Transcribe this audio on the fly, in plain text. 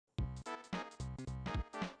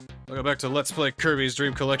Welcome back to Let's Play Kirby's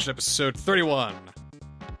Dream Collection, episode 31.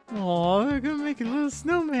 Oh, they're gonna make a little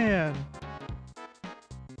snowman.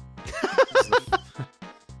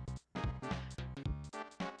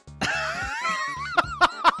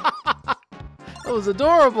 That was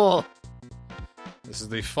adorable. This is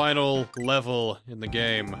the final level in the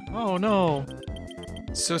game. Oh no.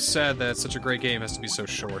 It's so sad that such a great game has to be so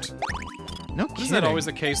short. No kidding. Isn't that always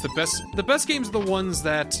the case? The best games are the ones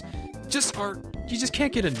that just you just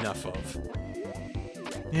can't get enough of.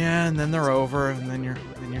 Yeah, and then they're over, and then you're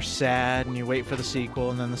sad, and you wait for the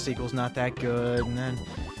sequel, and then the sequel's not that good, and then,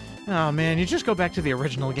 oh man, you just go back to the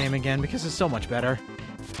original game again because it's so much better.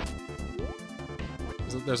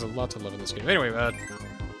 There's a lot to love in this game. Anyway,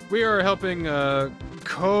 we are helping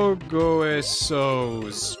Kogoesos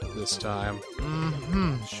this time.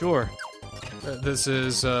 Mm-hmm, sure. This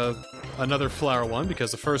is another flower one,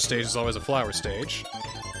 because the first stage is always a flower stage.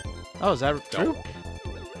 Oh, is that true?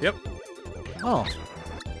 Yep. Oh.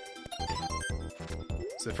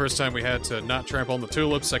 So the first time we had to not trample on the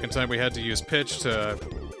tulips, second time we had to use pitch to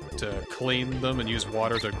clean them and use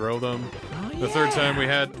water to grow them. Oh, The third time we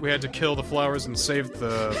had to kill the flowers and save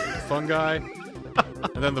the fungi.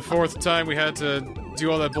 And then the fourth time we had to do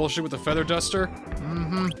all that bullshit with the feather duster.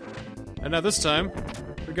 Mm-hmm. And now this time,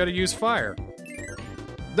 we gotta use fire.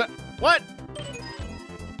 What?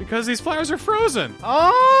 Because these flowers are frozen!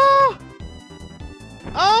 Oh!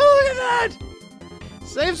 Oh, look at that!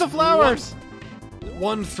 Save the flowers!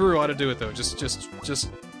 One through ought to do it though. Just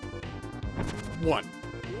one.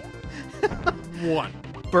 One.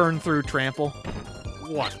 Burn through trample.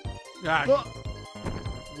 One. Ah.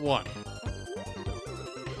 One.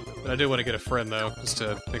 But I do want to get a friend though, just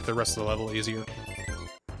to make the rest of the level easier.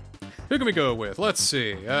 Who can we go with? Let's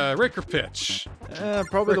see. Rick or Pitch?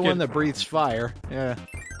 Probably the Rick one that breathes fire. Yeah.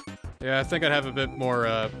 Yeah, I think I'd have a bit more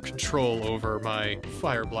control over my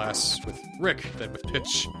fire blasts with Rick than with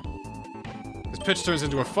Pitch. Because Pitch turns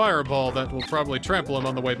into a fireball that will probably trample him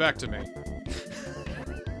on the way back to me.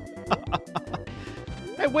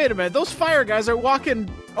 Hey, wait a minute. Those fire guys are walking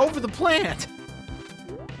over the plant.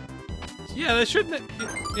 Yeah, they shouldn't...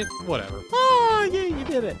 whatever. Oh, yeah, you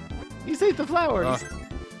did it. You saved the flowers.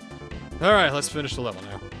 Alright, let's finish the level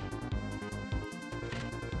now.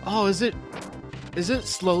 Oh, is it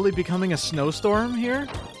slowly becoming a snowstorm here?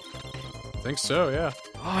 I think so, yeah.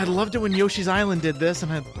 Oh, I loved it when Yoshi's Island did this,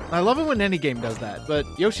 and I love it when any game does that, but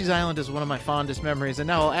Yoshi's Island is one of my fondest memories, and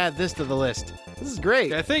now I'll add this to the list. This is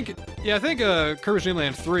great. Yeah, I think Kirby's Dream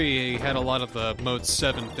Land 3 had a lot of the Mode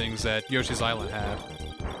 7 things that Yoshi's Island had.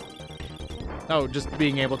 Oh, just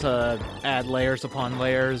being able to add layers upon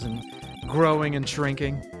layers and growing and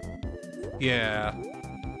shrinking. Yeah.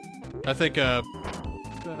 I think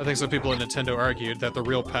some people at Nintendo argued that the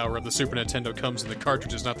real power of the Super Nintendo comes in the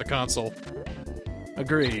cartridges, not the console.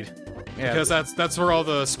 Agreed. Yeah. Because that's where all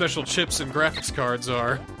the special chips and graphics cards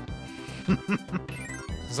are.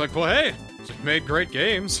 It's like, well, hey, you've made great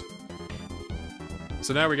games.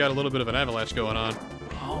 So now we got a little bit of an avalanche going on.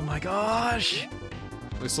 Oh my gosh!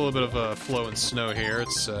 At least a little bit of flow and snow here.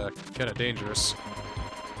 It's kind of dangerous.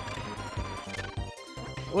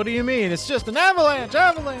 What do you mean? It's just an avalanche,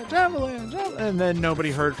 avalanche, avalanche, and then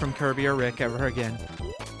nobody heard from Kirby or Rick ever again.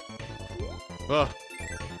 Well,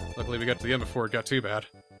 luckily we got to the end before it got too bad.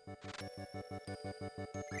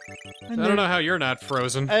 I don't know how you're not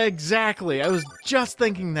frozen. Exactly. I was just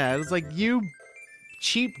thinking that. It was like, you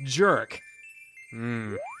cheap jerk.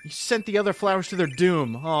 Hmm. You sent the other flowers to their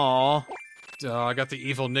doom. Aww. Oh, I got the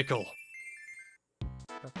evil nickel.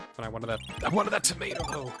 But I wanted that tomato,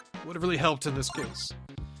 though. Would have really helped in this case.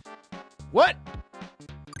 What?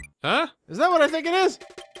 Huh? Is that what I think it is?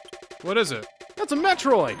 What is it? That's a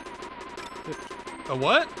Metroid. A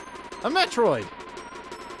what? A Metroid.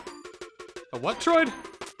 A what droid?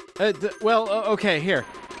 Well, okay, here.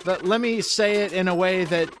 Let me say it in a way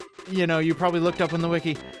that, you probably looked up in the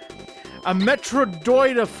wiki. A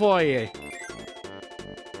Metroidofoye.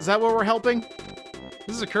 Is that what we're helping?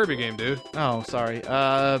 This is a Kirby game, dude. Oh, sorry.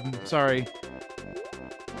 Sorry.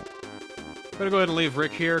 Better go ahead and leave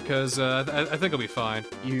Rick here, because I think he'll be fine.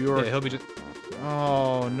 Yeah, he'll be just...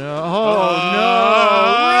 Oh, no. Oh,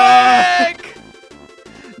 no! Rick!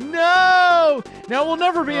 No! Now we'll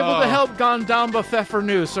never be able to help Gondamba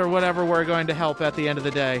Pfeffernoose or whatever we're going to help at the end of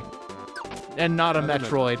the day. And not a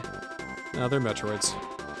Metroid. No, they're Metroids.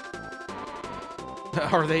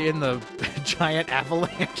 Are they in the giant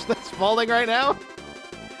avalanche that's falling right now?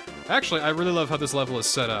 Actually, I really love how this level is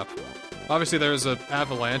set up. Obviously, there's an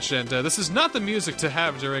avalanche, and this is not the music to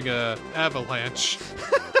have during a avalanche.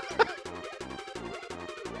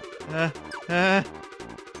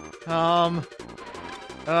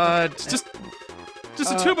 It's just...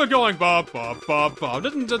 just a tuba going bob, bob, bob, bob.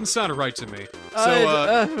 Doesn't sound right to me.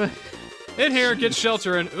 So, in here, get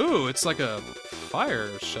shelter, and ooh, it's like a fire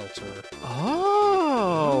shelter.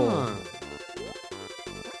 Oh.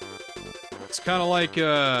 It's kind of like,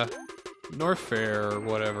 Norfair or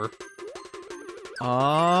whatever.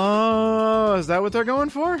 Oh, is that what they're going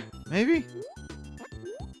for? Maybe?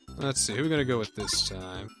 Let's see, who are we gonna go with this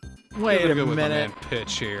time? Wait a Go with my minute. man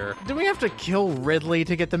Pitch here. Do we have to kill Ridley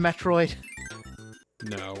to get the Metroid?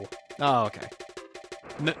 No. Oh, okay.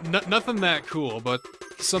 Nothing that cool, but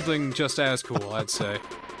something just as cool, I'd say.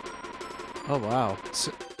 Oh, wow.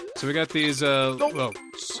 So we got these, oh,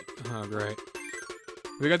 great.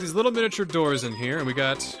 We got these little miniature doors in here, and we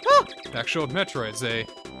got actual Metroids. They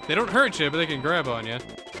don't hurt you, but they can grab on you.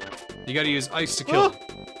 You gotta use ice to kill them.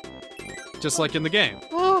 Just like in the game.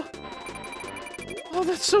 Oh,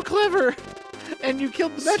 that's so clever! And you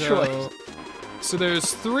killed the Metroid. So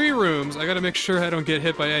there's 3 rooms. I gotta make sure I don't get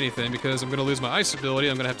hit by anything, because I'm gonna lose my ice ability.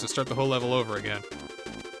 I'm gonna have to start the whole level over again.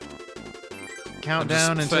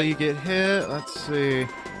 Countdown until you get hit. Let's see.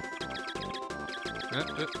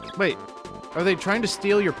 Wait, are they trying to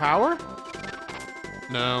steal your power?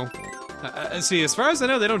 No. See, as far as I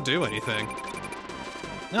know, they don't do anything.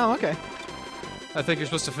 Oh, okay. I think you're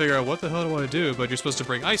supposed to figure out what the hell do I do, but you're supposed to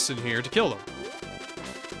bring ice in here to kill them.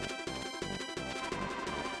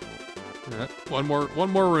 One more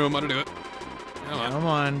room. I'll do it. Come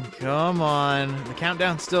on, come on. The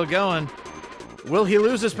countdown's still going. Will he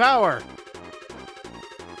lose his power?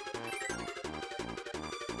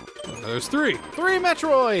 There's 3. 3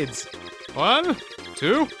 Metroids! 1,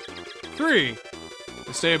 2, 3.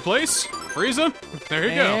 They stay in place. Freeze them. There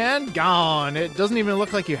you go. And gone. It doesn't even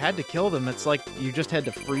look like you had to kill them. It's like you just had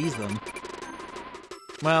to freeze them.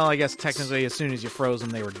 Well, I guess technically as soon as you froze them,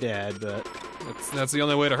 they were dead, but... That's the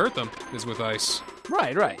only way to hurt them, is with ice.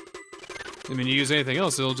 Right, right. I mean, you use anything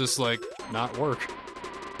else, it'll just, like, not work.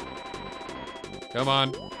 Come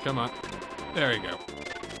on. Come on. There you go.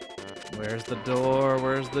 Where's the door?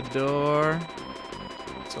 Where's the door?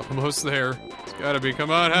 It's almost there. It's gotta be.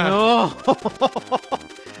 Come on, huh? No!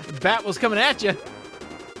 The bat was coming at you.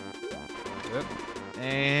 Yep.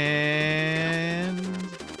 And...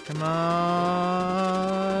 Come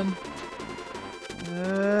on...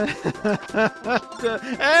 There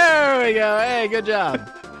we go. Hey, good job.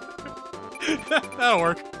 That'll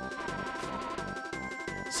work.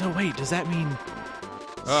 So wait, does that mean...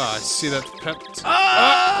 Ah, I see that pep...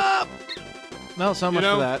 Well, so much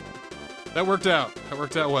for that. That worked out. That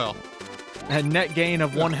worked out well. A net gain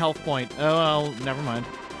of 1 health point. Oh, well, never mind.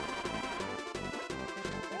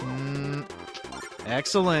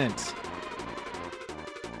 Excellent.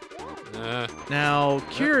 Now,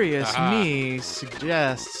 Curious Me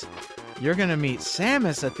suggests you're gonna meet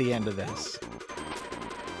Samus at the end of this.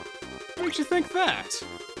 Why would you think that?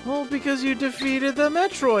 Well, because you defeated the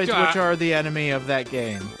Metroids, which are the enemy of that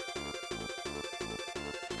game.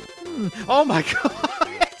 Oh my god!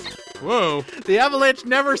 Whoa. The avalanche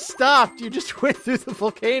never stopped. You just went through the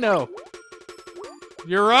volcano.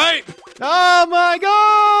 You're right. Oh my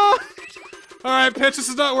god! All right, Pitch, this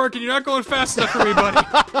is not working. You're not going fast enough for me, buddy.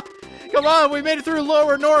 Come on, we made it through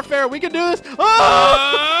Lower Norfair. We can do this. Oh!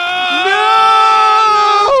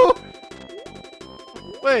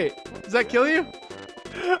 No! Wait, does that kill you?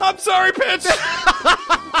 I'm sorry, Pitch.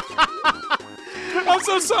 I'm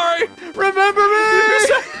so sorry. Remember me?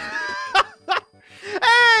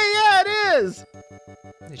 Hey, yeah, it is.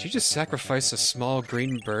 Did you just sacrifice a small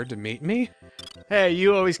green bird to meet me? Hey,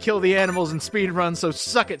 you always kill the animals in speedruns, so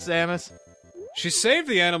suck it, Samus. She saved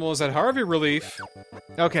the animals at Harvey Relief.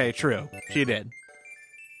 Okay, true. She did.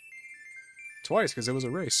 Twice, because it was a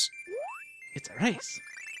race. It's a race.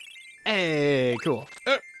 Hey, cool.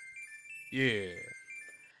 Yeah.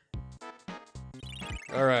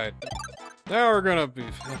 Alright. Now we're gonna be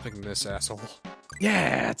helping this asshole.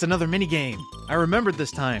 Yeah, it's another minigame. I remembered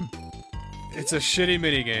this time. It's a shitty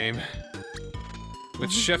minigame.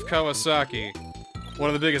 With Chef Kawasaki, one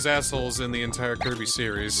of the biggest assholes in the entire Kirby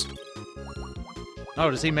series. Oh,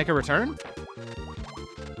 does he make a return?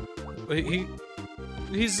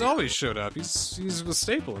 He's always showed up. He's a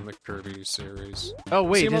staple in the Kirby series. Oh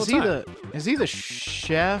wait, is he the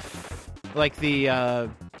chef? Like the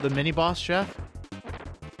mini boss chef?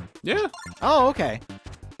 Yeah. Oh, okay.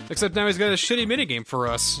 Except now he's got a shitty minigame for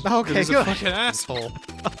us. Okay, he's good. a fucking asshole.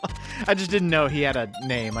 I just didn't know he had a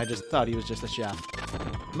name. I just thought he was just a chef.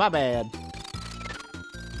 My bad.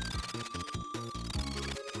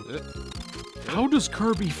 How does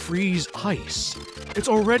Kirby freeze ice? It's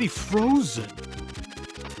already frozen.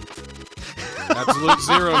 Absolute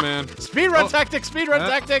zero, man. Speedrun tactic! Speedrun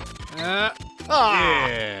tactic! Yeah.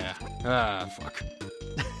 Ah, fuck.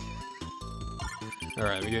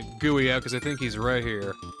 Alright, we get Gooey out because I think he's right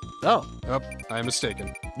here. Oh. Oh, I'm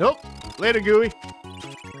mistaken. Nope. Later, Gooey.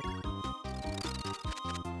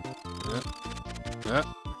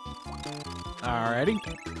 Alrighty.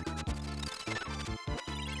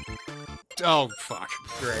 Oh, fuck.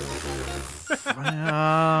 Great.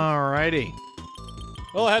 Alrighty.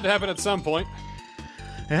 Well, it had to happen at some point.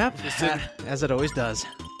 Yep, as it always does.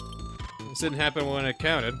 This didn't happen when it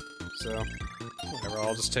counted, so whatever,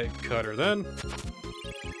 I'll just take Cutter then.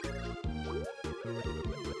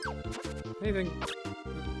 Anything?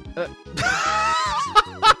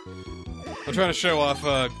 I'm trying to show off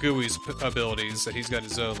Gooey's abilities, that he's got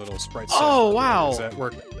his own little sprite set. Oh, wow! That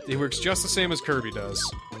he works just the same as Kirby does.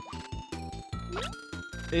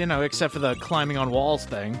 You know, except for the climbing on walls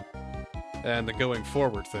thing. And the going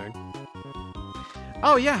forward thing.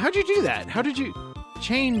 Oh, yeah, how'd you do that? How did you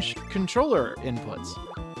change controller inputs?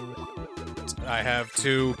 I have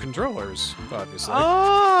 2 controllers, obviously.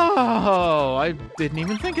 Oh, I didn't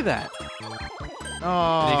even think of that.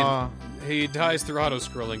 Oh. He dies through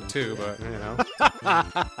auto-scrolling too, but, you know.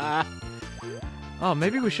 Oh,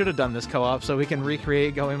 maybe we should have done this co-op so we can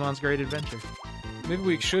recreate Goemon's Great Adventure. Maybe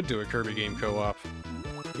we should do a Kirby game co-op.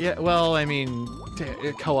 Yeah, well, I mean,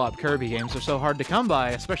 co-op Kirby games are so hard to come by,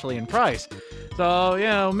 especially in price. So, you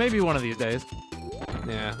know, maybe one of these days.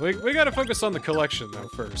 Yeah, we gotta focus on the collection, though,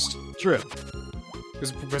 first. True.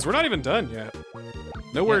 Because we're not even done yet.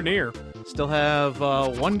 Nowhere near. Still have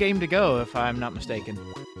 1 game to go, if I'm not mistaken.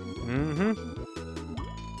 Mm-hmm.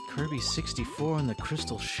 Kirby 64 and the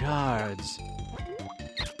Crystal Shards.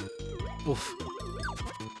 Oof.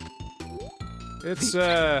 It's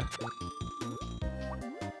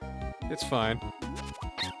fine.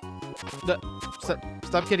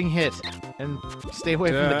 Stop getting hit, and stay away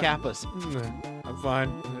from the Kappas. I'm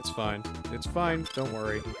fine. It's fine. It's fine. Don't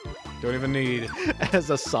worry. Don't even need. As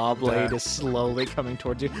a saw blade is slowly coming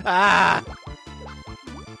towards you. Ah!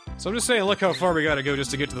 So I'm just saying, look how far we gotta go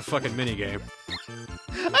just to get to the fucking minigame.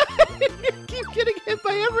 You keep getting hit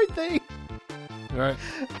by everything! Alright.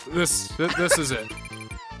 This is it.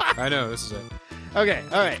 I know, this is it. Okay,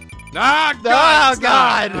 alright. Ah, God!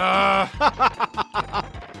 Oh, God!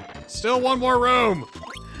 Still one more room!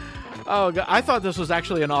 Oh, God. I thought this was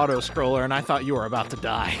actually an auto-scroller, and I thought you were about to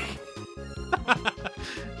die.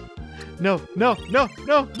 No!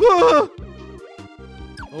 Whoa!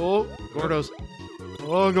 Oh, Gordos.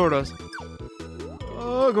 Oh, Gordos.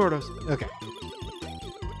 Oh, Gordos. Okay.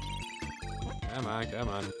 Come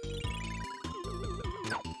on.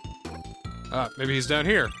 Ah, maybe he's down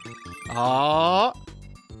here. Oh.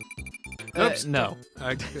 Oops. No.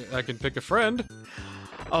 I can pick a friend.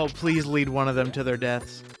 Oh, please lead one of them to their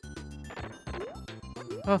deaths.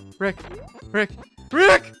 Oh, Rick!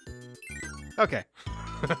 Okay.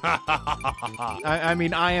 I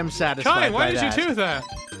mean, I am satisfied Kai, why by did that. you do that?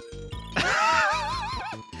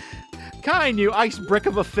 Kine, you ice brick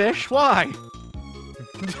of a fish, why?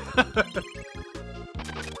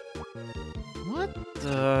 What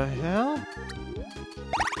the hell?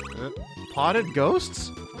 Potted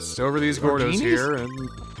ghosts? Just over these Or Gordos genies? here, and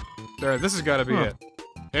there. This has got to be it.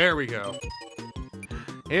 There we go.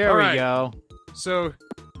 Here All we right. go. So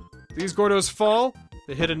these Gordos fall.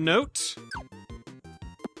 They hit a note.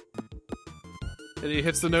 And he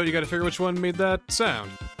hits the note. You got to figure which one made that sound.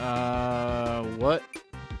 What?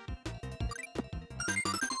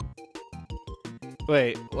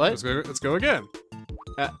 Wait, what? Let's go again.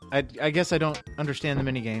 I guess I don't understand the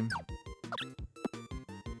minigame.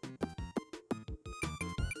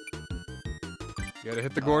 You got to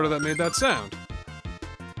hit the Gordo that made that sound.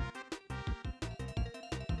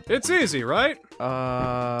 It's easy, right?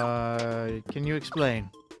 Can you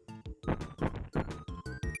explain?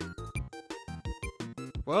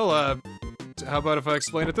 Well, how about if I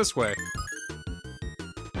explain it this way?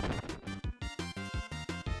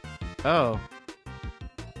 Oh.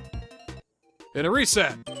 In a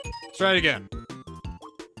reset. Let's try it again.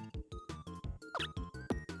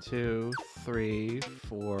 2, 3,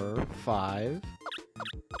 4, 5.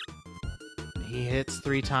 He hits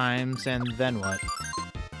 3 times, and then what?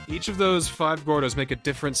 Each of those 5 Gordos make a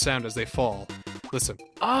different sound as they fall. Listen.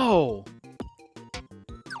 Oh!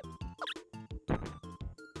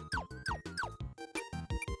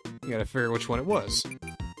 You gotta figure which one it was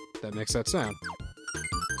that makes that sound.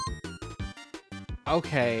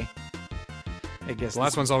 Okay. I guess The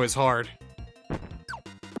last one's always hard.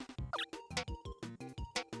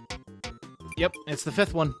 Yep, it's the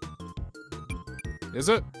 5th one. Is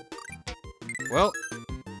it? Well,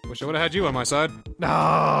 wish I would've had you on my side. No,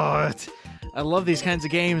 I love these kinds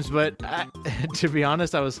of games, but to be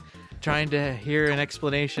honest, I was trying to hear an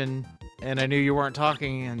explanation, and I knew you weren't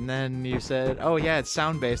talking, and then you said, "Oh yeah, it's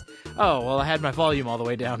sound-based." Oh, well, I had my volume all the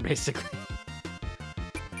way down, basically.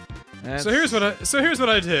 So here's what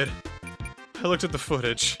I did. I looked at the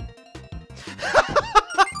footage.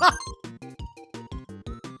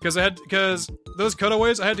 Because those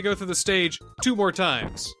cutaways, I had to go through the stage 2 more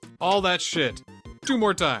times. All that shit. 2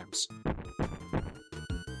 more times.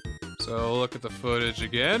 So look at the footage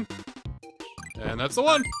again. And that's the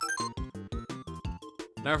one.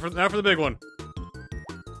 Now for the big one.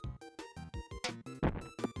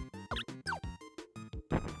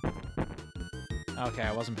 Okay,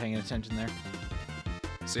 I wasn't paying attention there.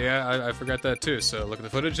 See, I forgot that too, so look at the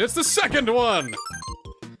footage. It's the second one!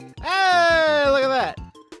 Hey, look at that!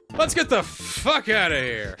 Let's get the fuck out of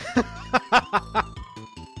here!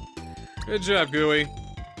 Good job, Gooey.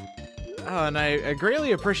 Oh, and I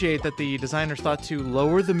greatly appreciate that the designers thought to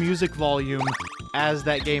lower the music volume as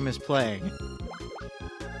that game is playing.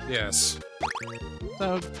 Yes.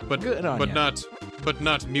 So, good on ya. But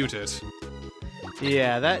not mute it.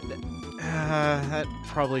 Yeah, that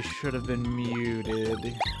probably should have been muted.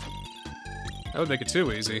 That would make it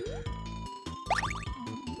too easy.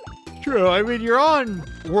 True, I mean, you're on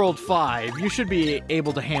World 5. You should be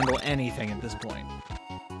able to handle anything at this point.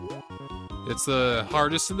 It's the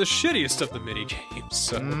hardest and the shittiest of the minigames,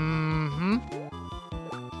 so... Mm-hmm.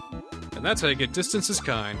 And that's how you get distance is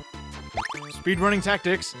kind. Speedrunning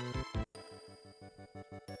tactics.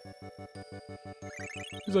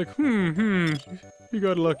 He's like, you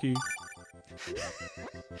got lucky.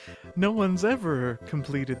 No one's ever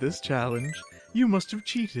completed this challenge. You must have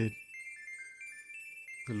cheated.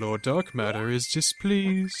 Lord Dark Matter is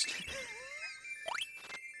displeased.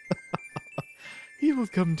 He will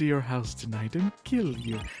come to your house tonight and kill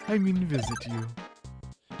you. I mean, visit you.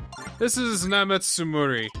 This is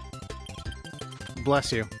Nametsumuri.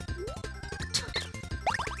 Bless you.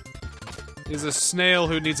 He's a snail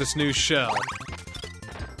who needs a new shell.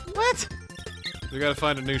 What? We gotta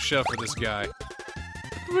find a new shell for this guy.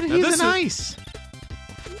 But he's an ice.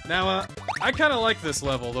 Now, I kind of like this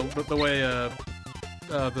level, the way,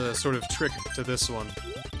 the sort of trick to this one.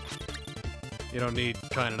 You don't need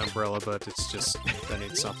kind of an umbrella, but it's just, I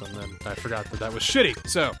need something, and I forgot that was shitty.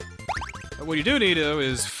 So, what you do need, though,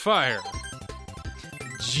 is fire.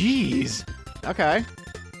 Jeez. Okay.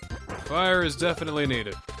 Fire is definitely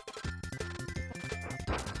needed.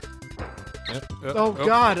 Yep, Oh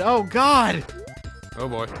god, oh god! Oh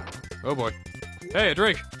boy. Oh boy. Hey, a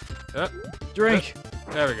drink! Drink.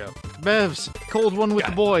 There we go. Bevs, cold one with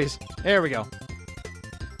the boys. There we go.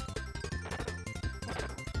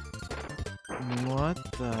 What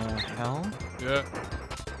the hell? Yeah.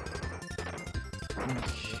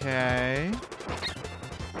 Okay.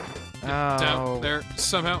 Down there,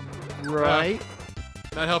 somehow. Right.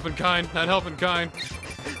 Not helping kind, not helping kind.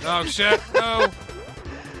 Oh shit, no!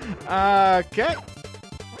 Okay.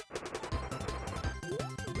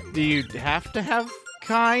 Do you have to have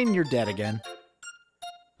kind? You're dead again.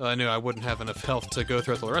 Well, I knew I wouldn't have enough health to go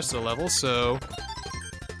through the rest of the level, so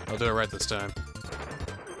I'll do it right this time.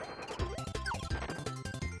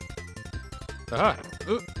 Aha!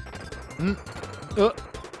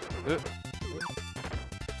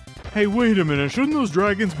 Hey, wait a minute. Shouldn't those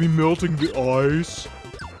dragons be melting the ice?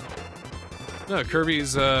 No,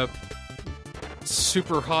 Kirby's,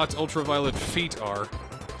 super hot ultraviolet feet are.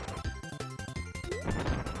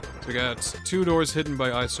 So we got 2 doors hidden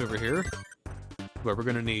by ice over here, but we're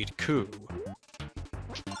gonna need Coup.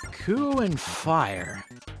 Coup and fire.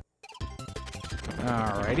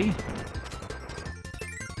 Alrighty.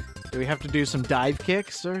 Do we have to do some dive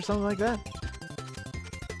kicks or something like that?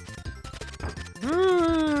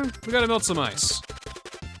 We gotta melt some ice.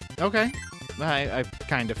 Okay. I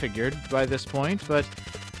kind of figured by this point, but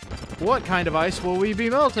what kind of ice will we be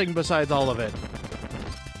melting besides all of it?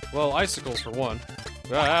 Well, icicles for one.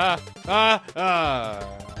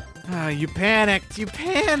 You panicked. You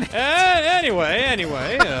panicked. Anyway.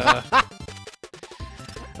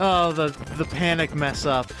 Oh, the panic mess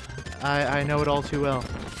up. I know it all too well.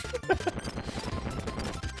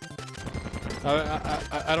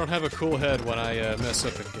 I don't have a cool head when I mess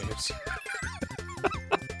up in games.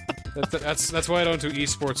 That's why I don't do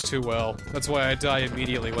esports too well. That's why I die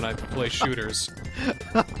immediately when I play shooters.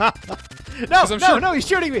 No, he's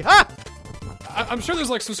shooting me! Ah! I'm sure there's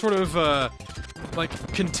like some sort of like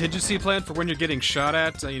contingency plan for when you're getting shot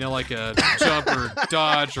at. You know, like a jump or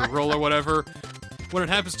dodge or roll or whatever. When it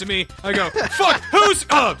happens to me, I go, fuck, who's?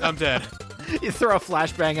 Oh, I'm dead. You throw a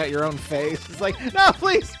flashbang at your own face. It's like, no,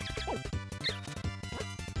 please!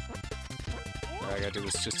 I gotta do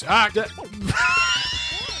this just. Ah!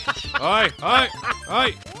 Oi!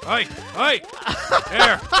 Hey! Hey!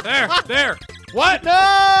 There! What?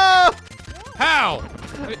 No! How?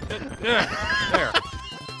 There.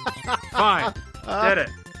 Fine. Did it.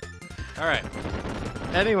 All right.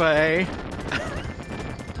 Anyway.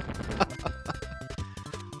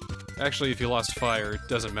 Actually, if you lost fire, it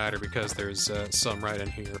doesn't matter because there's some right in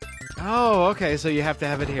here. Oh, okay, so you have to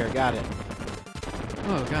have it here. Got it.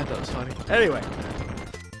 Oh, God, that was funny. Anyway.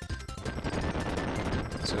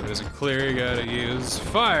 So there's a clear, you gotta use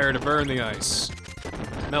fire to burn the ice.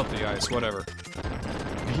 Melt the ice, whatever.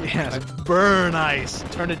 Yes, burn ice.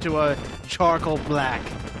 Turn it to a charcoal black.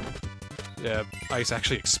 Yeah, ice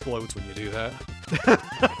actually explodes when you do that.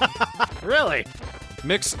 Really?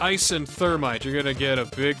 Mix ice and thermite, you're gonna get a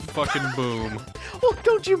big fucking boom. Well,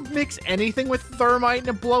 don't you mix anything with thermite and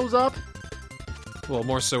it blows up? Well,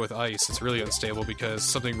 more so with ice, it's really unstable because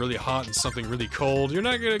something really hot and something really cold,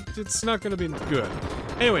 it's not gonna be good.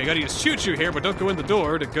 Anyway, you gotta use Choo-Choo here, but don't go in the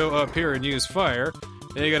door to go up here and use fire.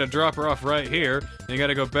 Then you gotta drop her off right here, and you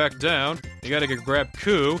gotta go back down, you gotta go grab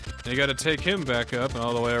Koo, and you gotta take him back up and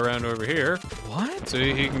all the way around over here. What? So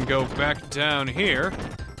he can go back down here.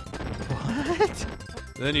 What?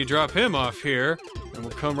 Then you drop him off here, and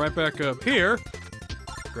we'll come right back up here.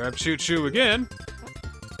 Grab Choo-Choo again.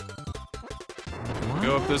 What?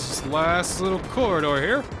 Go up this last little corridor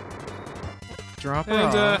here. Drop her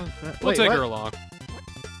And, off. we'll Wait, take what? her along.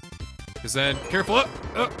 Because then, careful, up!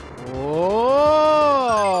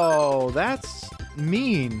 Oh, that's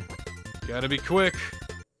mean. Gotta be quick.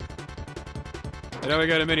 And now we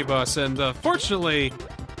got a mini-boss, and fortunately,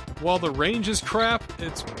 while the range is crap,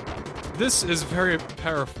 this is very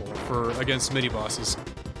powerful against mini-bosses.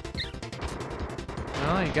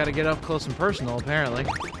 Well, you gotta get up close and personal, apparently.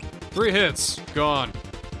 3 hits, gone.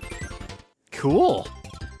 Cool.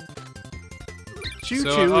 Choo-Choo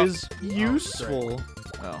So, is useful.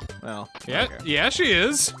 Oh, well. Yeah, okay. yeah, she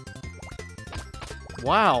is.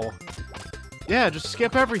 Wow. Yeah, just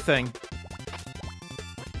skip everything.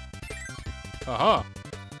 Aha.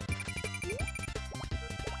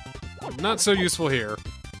 Not so useful here.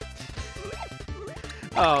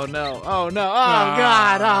 Oh no, oh no, oh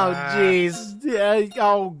God, oh jeez. Yeah,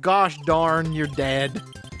 oh gosh darn, you're dead.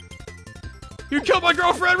 You killed my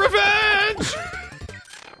girlfriend! Revenge!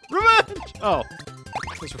 Revenge! Oh.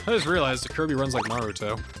 I just realized that Kirby runs like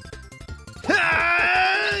Naruto.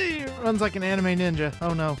 He runs like an anime ninja.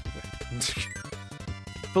 Oh no.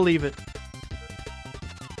 Believe it.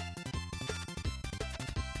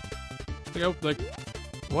 Like,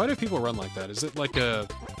 why do people run like that? Is it like I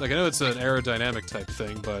know it's an aerodynamic type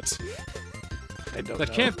thing, but I don't that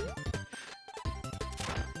know. can't.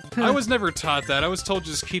 I was never taught that. I was told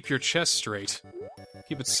just keep your chest straight.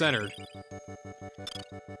 Keep it centered.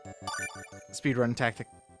 Speedrun tactic.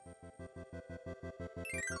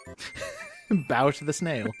 Bow to the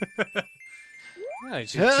snail. Yeah,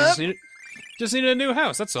 you just need a new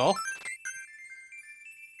house, that's all.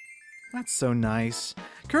 That's so nice.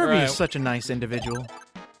 Kirby Right. is such a nice individual.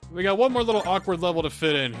 We got one more little awkward level to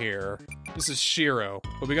fit in here. This is Shiro,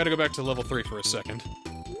 but we gotta go back to level 3 for a second.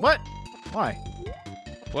 What? Why?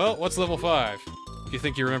 Well, what's level 5? If you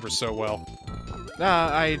think you remember so well.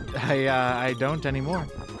 I don't anymore.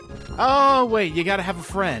 Oh, wait, you gotta have a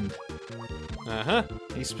friend. Uh-huh.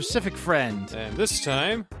 A specific friend. And this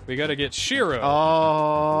time, we gotta get Shiro.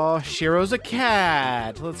 Oh, Shiro's a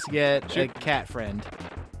cat. Let's get a cat friend.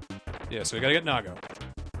 Yeah, so we gotta get Nago.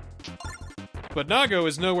 But Nago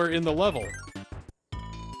is nowhere in the level.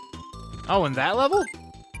 Oh, in that level?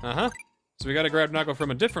 Uh-huh. So we gotta grab Nago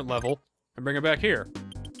from a different level and bring him back here.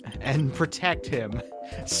 And protect him.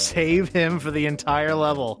 Save him for the entire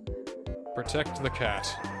level. Protect the cat.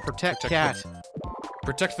 Protect cat.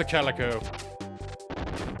 Protect the calico.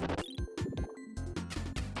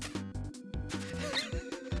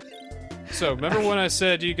 So, remember when I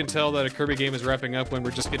said you can tell that a Kirby game is wrapping up when we're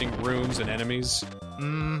just getting rooms and enemies?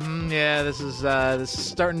 Mm-hmm, yeah, this is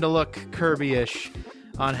starting to look Kirby-ish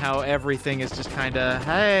on how everything is just kinda,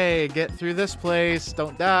 hey, get through this place,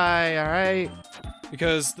 don't die, alright?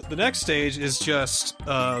 Because the next stage is just,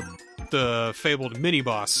 the fabled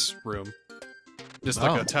mini-boss room. Just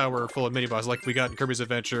like a tower full of mini-boss, like we got in Kirby's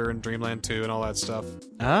Adventure and Dreamland 2 and all that stuff.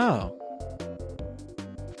 Oh.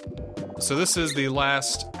 So this is the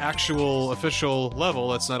last actual official level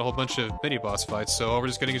that's not a whole bunch of mini-boss fights, so all we're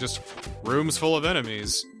just getting is just rooms full of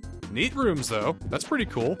enemies. Neat rooms, though. That's pretty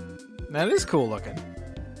cool. That is cool looking.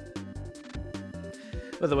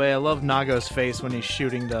 By the way, I love Nago's face when he's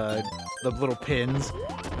shooting the little pins.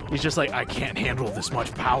 He's just like, I can't handle this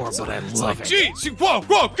much power, but I love it. Jeez! Whoa!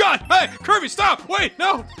 Whoa! God! Hey! Kirby, stop! Wait!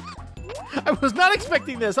 No! I was not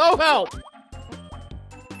expecting this! Oh, help!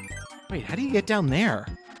 Wait, how do you get down there?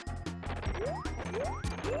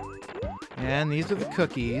 And these are the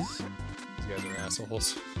cookies. These guys are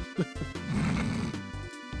assholes.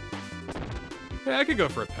 Yeah, I could go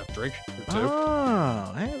for a pep drink or two.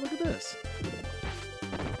 Oh, hey, look at this.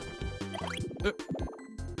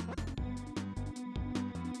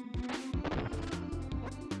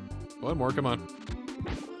 One more, come on.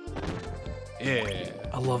 Yeah.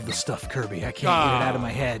 I love the stuff, Kirby. I can't get it out of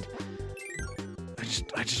my head.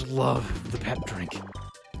 I just love the pep drink.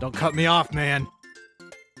 Don't cut me off, man.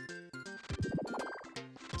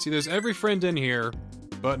 See, there's every friend in here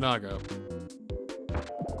but Nago.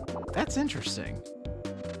 That's interesting.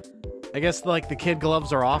 I guess, like, the kid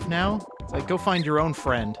gloves are off now? It's like, go find your own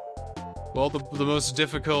friend. Well, the most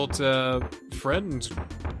difficult friend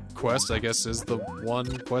quest, I guess, is the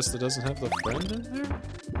one quest that doesn't have the friend in there?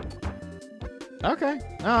 Okay.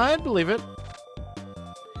 No, I'd believe it.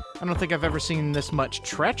 I don't think I've ever seen this much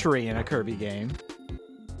treachery in a Kirby game.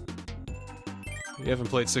 You haven't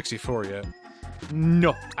played 64 yet.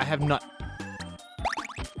 No, I have not.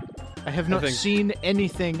 I have not think- seen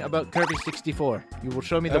anything about Kirby 64. You will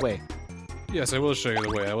show me the way. Yes, I will show you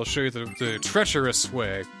the way. I will show you the treacherous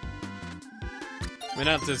way. I mean,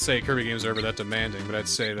 not to say Kirby games are ever that demanding, but I'd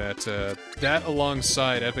say that that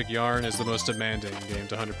alongside Epic Yarn is the most demanding game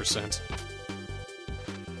to 100%.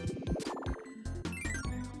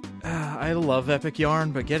 I love Epic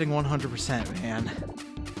Yarn, but getting 100%, man,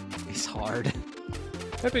 is hard.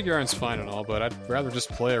 Epic Yarn's fine and all, but I'd rather just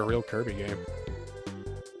play a real Kirby game.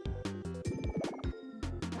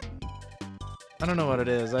 I don't know what it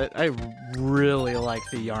is. I really like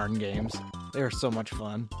the Yarn games. They are so much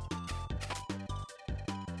fun.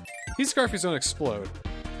 These Scarfies don't explode.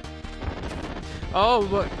 Oh,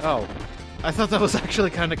 look. Oh. I thought that was actually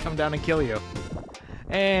kind of come down and kill you.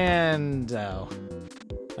 And, oh.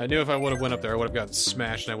 I knew if I would have went up there, I would have gotten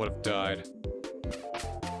smashed and I would have died.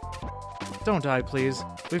 Don't die, please.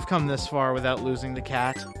 We've come this far without losing the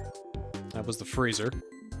cat. That was the freezer.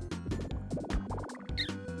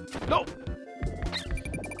 No!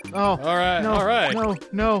 Oh. Alright, No, alright.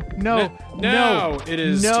 no. Now it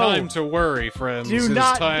is no. time to worry, friends. Do it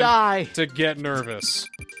not is time die. to get nervous.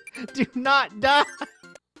 Do not die!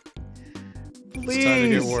 Please! It's time to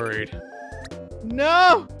get worried.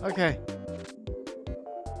 No! Okay.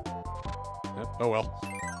 Oh well.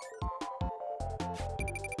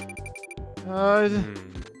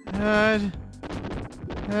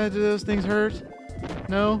 Do those things hurt?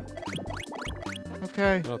 No?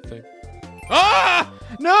 Okay. I don't think. Ah!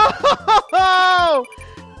 No!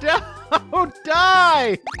 Don't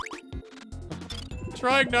die!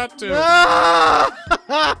 Trying not to.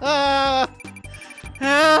 Ah!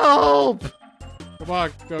 Help! Come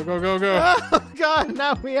on, go, go, go, go. Oh god,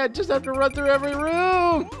 now we just have to run through every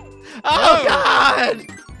room! Oh Oh. god!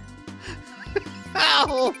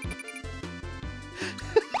 Help!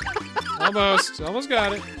 Almost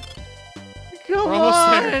got it. Come We're almost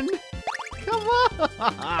on! there. Come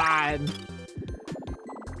on!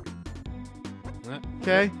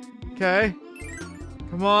 Okay, okay.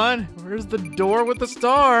 Come on. Where's the door with the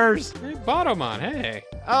stars? Hey, Botomon, hey.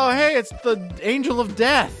 Oh, hey, it's the Angel of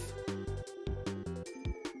Death.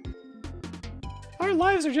 Our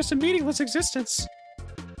lives are just a meaningless existence.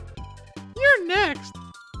 You're next.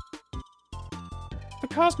 The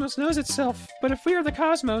cosmos knows itself, but if we are the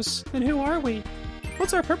cosmos, then who are we?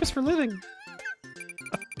 What's our purpose for living?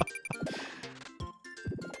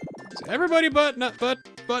 So everybody but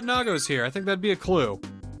Nago's here. I think that'd be a clue.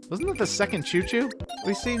 Wasn't that the second choo-choo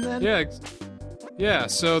we seen then? Yeah. Yeah,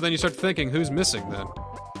 so then you start thinking, who's missing then?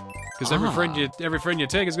 Because every friend you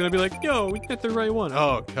take is gonna be like, yo, we got the right one.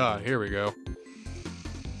 Oh god, here we go.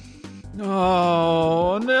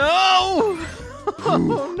 Oh no!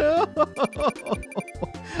 Oh no!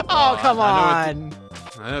 Oh come on!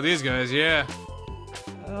 I know these guys, yeah.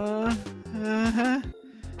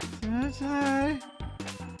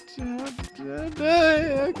 Don't die.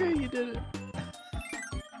 Okay, you did it.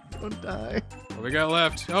 Don't die. What we got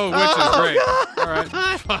left? Oh, witches, great. Alright,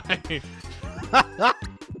 fine.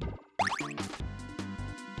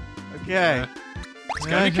 Okay. Just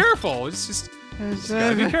gotta be careful. It's just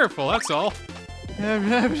gotta be careful, that's all.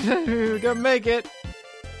 We gotta make it.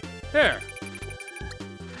 There.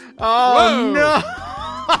 Oh Whoa.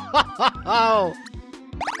 no!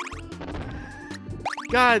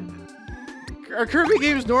 God, are Kirby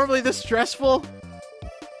games normally this stressful?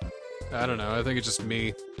 I don't know, I think it's just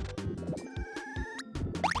me.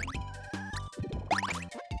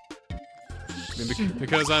 I mean,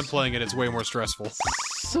 because I'm playing it, it's way more stressful.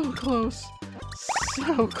 So close.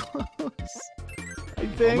 So close. I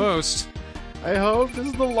think. Almost. I hope this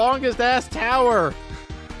is the longest ass tower.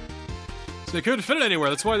 So they couldn't fit it anywhere.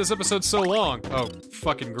 That's why this episode's so long. Oh,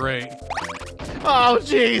 fucking great. Oh,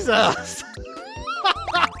 Jesus!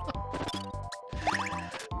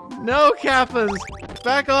 No, Kappas!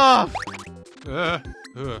 Back off!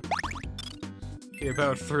 He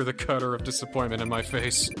about threw the cutter of disappointment in my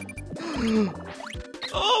face.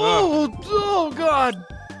 Oh God!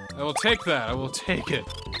 I will take that. I will take it.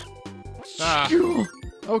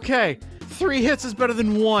 Okay, 3 hits is better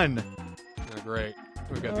than 1. Oh, great.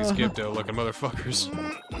 We got these Gibdo-looking motherfuckers.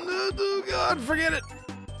 Oh God, forget it.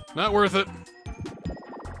 Not worth it.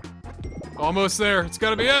 Almost there. It's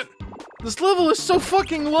gotta be it. This level is so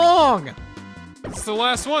fucking long. It's the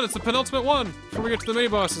last one. It's the penultimate one before we get to the mini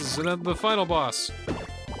bosses and then the final boss.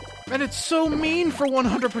 And it's so mean for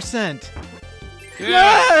 100%. Yeah.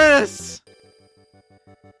 Yes!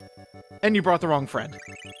 And you brought the wrong friend.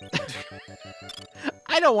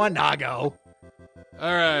 I don't want Nago.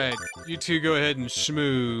 Alright, you two go ahead and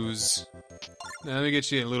schmooze. Now let me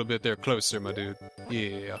get you a little bit there closer, my dude.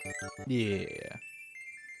 Yeah. Yeah.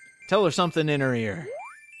 Tell her something in her ear.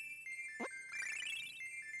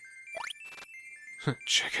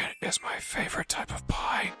 Chicken is my favorite type of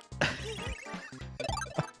pie.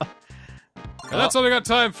 And that's all we got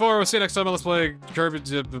time for. We'll see you next time on Let's Play Kirby.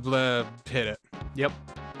 Hit it. Yep.